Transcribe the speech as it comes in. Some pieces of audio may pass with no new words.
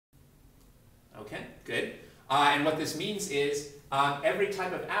Good. And what this means is every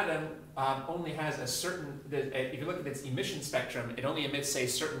type of atom only has a certain, if you look at its emission spectrum, it only emits, say,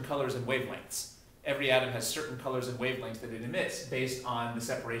 certain colors and wavelengths. Every atom has certain colors and wavelengths that it emits based on the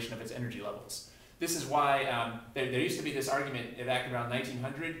separation of its energy levels. This is why there used to be this argument back around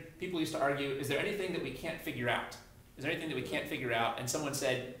 1900. People used to argue, is there anything that we can't figure out? Is there anything that we can't figure out? And someone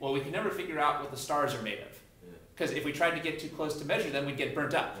said, well, we can never figure out what the stars are made of. Because if we tried to get too close to measure them, we'd get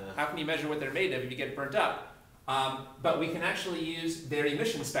burnt up. How can you measure what they're made of if you get burnt up? But we can actually use their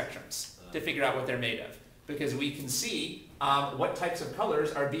emission spectrums to figure out what they're made of. Because we can see what types of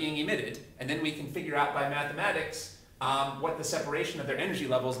colors are being emitted, and then we can figure out by mathematics what the separation of their energy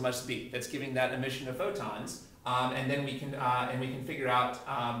levels must be. That's giving that emission of photons, and then we can figure out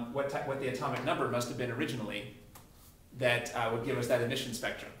what the atomic number must have been originally that would give us that emission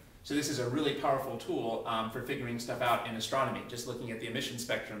spectrum. So this is a really powerful tool for figuring stuff out in astronomy, just looking at the emission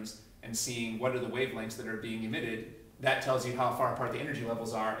spectrums and seeing what are the wavelengths that are being emitted. That tells you how far apart the energy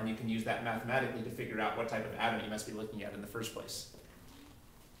levels are, and you can use that mathematically to figure out what type of atom you must be looking at in the first place.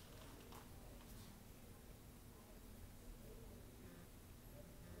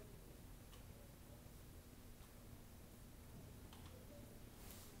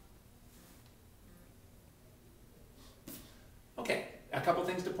 Okay, a couple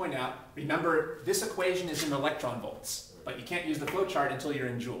things to point out. Remember, this equation is in electron volts, but you can't use the flowchart until you're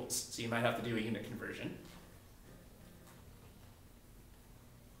in joules, so you might have to do a unit conversion.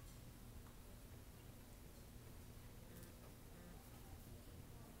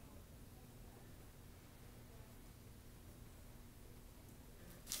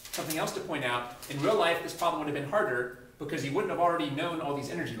 Something else to point out, in real life this problem would have been harder because you wouldn't have already known all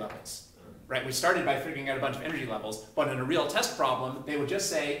these energy levels. Right? We started by figuring out a bunch of energy levels, but in a real test problem, they would just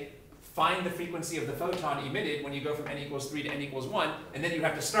say, find the frequency of the photon emitted when you go from n equals 3 to n equals 1, and then you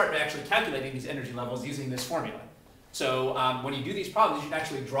have to start by actually calculating these energy levels using this formula. So when you do these problems, you should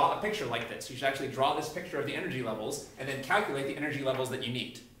actually draw a picture like this. You should actually draw this picture of the energy levels and then calculate the energy levels that you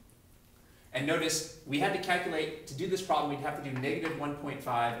need. And notice, we had to calculate, to do this problem, we'd have to do negative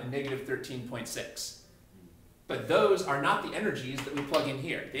 1.5 and negative 13.6. But those are not the energies that we plug in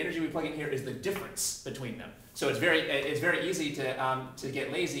here. The energy we plug in here is the difference between them. So it's very easy to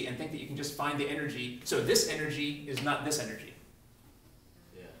get lazy and think that you can just find the energy. So this energy is not this energy.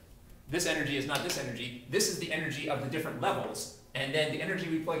 Yeah. This energy is not this energy. This is the energy of the different levels. And then the energy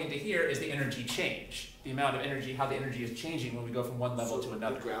we plug into here is the energy change. The amount of energy, how the energy is changing when we go from one level to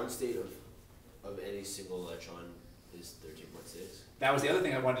another. The ground state of any single electron is 13.6. That was the other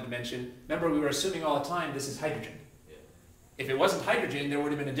thing I wanted to mention. Remember, we were assuming all the time this is hydrogen. Yeah. If it wasn't hydrogen, there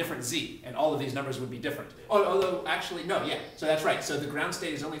would have been a different Z, and all of these numbers would be different. Yeah. Although, actually, no, yeah. So that's right. So the ground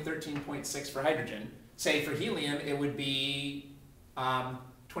state is only 13.6 for hydrogen. Say for helium, it would be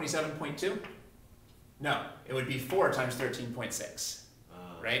 27.2? No, it would be 4 times 13.6,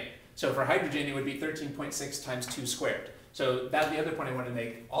 right? So for hydrogen, it would be 13.6 times 2 squared. So that's the other point I want to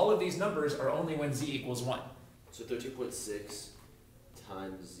make. All of these numbers are only when Z equals 1. So 13.6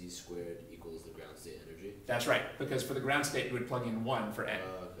 times Z squared equals the ground state energy? That's right, because for the ground state, you would plug in 1 for N.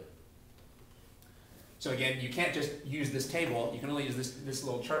 Okay. So again, you can't just use this table. You can only use this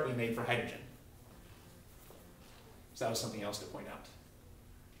little chart we made for hydrogen. So that was something else to point out.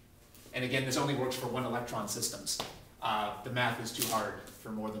 And again, this only works for 1 electron systems. The math is too hard for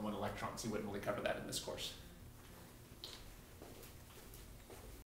more than 1 electron, so you wouldn't really cover that in this course.